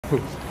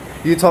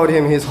You told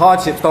him his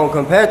hardships don't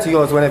compare to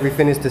yours when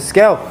everything is to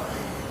scale.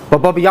 But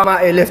Bobby, I'm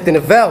out here lifting the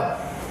veil.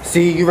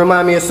 See, you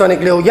remind me of Sonic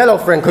Little Yellow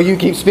Friend, cause you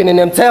keep spinning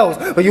them tails.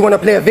 But you wanna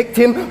play a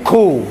victim?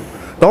 Cool.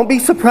 Don't be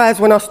surprised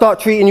when I start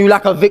treating you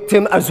like a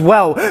victim as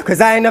well, cause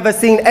I ain't never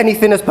seen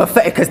anything as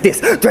pathetic as this.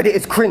 Dread it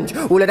is cringe,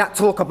 all of that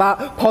talk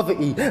about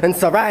poverty and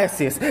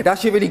psoriasis, that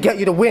should really get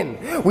you to win.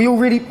 We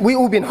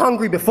all been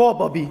hungry before,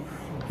 Bobby.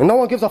 And no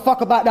one gives a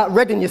fuck about that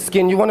red in your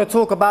skin. You wanna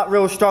talk about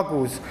real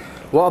struggles.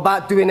 What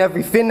about doing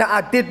everything that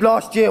I did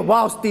last year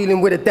whilst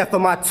dealing with the death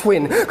of my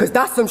twin? Cause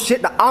that's some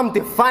shit that I'm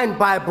defined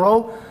by,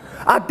 bro.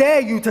 I dare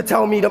you to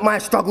tell me that my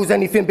struggle's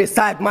anything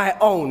beside my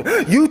own.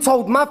 You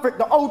told Maverick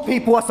the old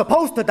people are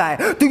supposed to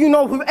die. Do you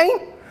know who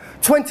ain't?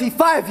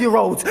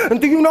 25-year-olds. And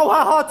do you know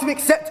how hard to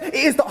accept it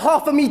is that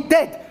half of me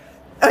dead?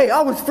 Hey,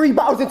 I was 3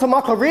 battles into my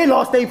career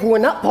last April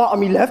when that part of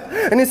me left,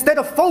 and instead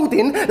of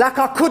folding like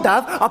I could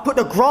have, I put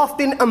the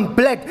graft in and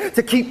bled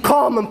to keep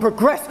calm and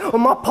progress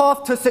on my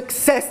path to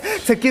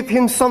success, to give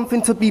him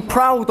something to be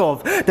proud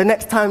of the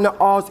next time that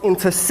ours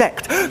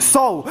intersect.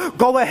 So,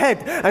 go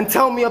ahead and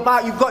tell me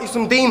about you've got you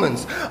some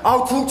demons.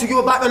 I'll talk to you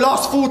about the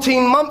last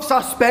 14 months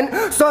I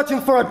spent searching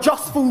for a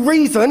justful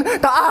reason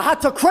that I had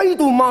to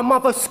cradle my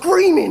mother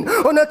screaming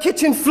on her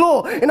kitchen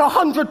floor in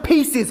 100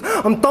 pieces.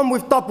 I'm done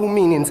with double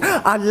meanings.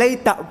 I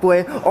laid that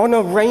boy on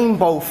a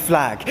rainbow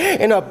flag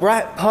in a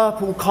bright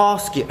purple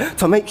casket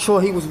to make sure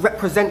he was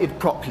represented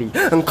properly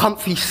and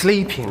comfy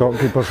sleeping. Don't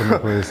keep pushing me,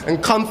 please.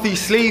 And comfy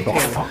sleeping.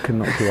 I'll fucking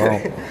knock you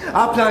out.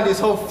 I planned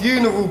his whole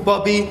funeral,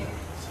 Bobby.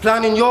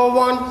 Planning your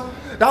one?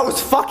 That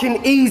was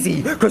fucking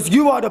easy, cause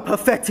you are the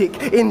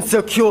pathetic,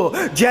 insecure,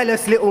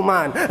 jealous little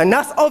man. And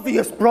that's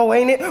obvious, bro,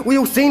 ain't it? We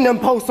all seen them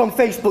posts on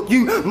Facebook,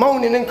 you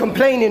moaning and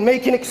complaining,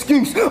 making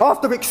excuse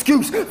after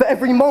excuse for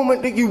every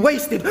moment that you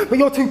wasted, but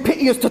you're too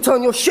piteous to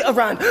turn your shit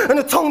around and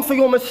atone for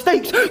your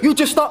mistakes. You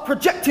just start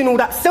projecting all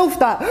that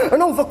self-doubt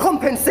and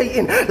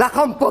overcompensating like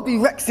I'm Bobby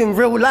Rex in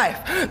real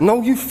life.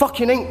 No, you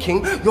fucking ain't,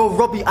 King. You're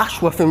Robbie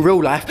Ashworth in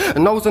real life,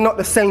 and those are not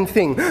the same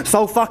thing.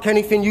 So fuck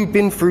anything you've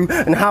been through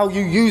and how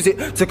you use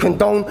it to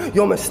condone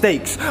your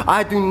mistakes.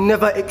 I do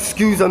never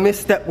excuse a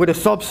misstep with a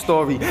sob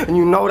story, and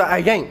you know that I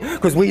ain't,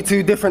 because we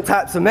two different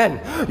types of men.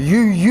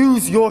 You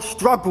use your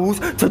struggles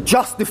to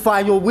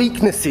justify your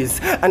weaknesses,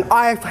 and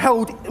I've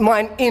held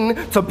mine in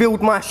to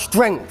build my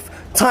strength.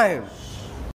 Time.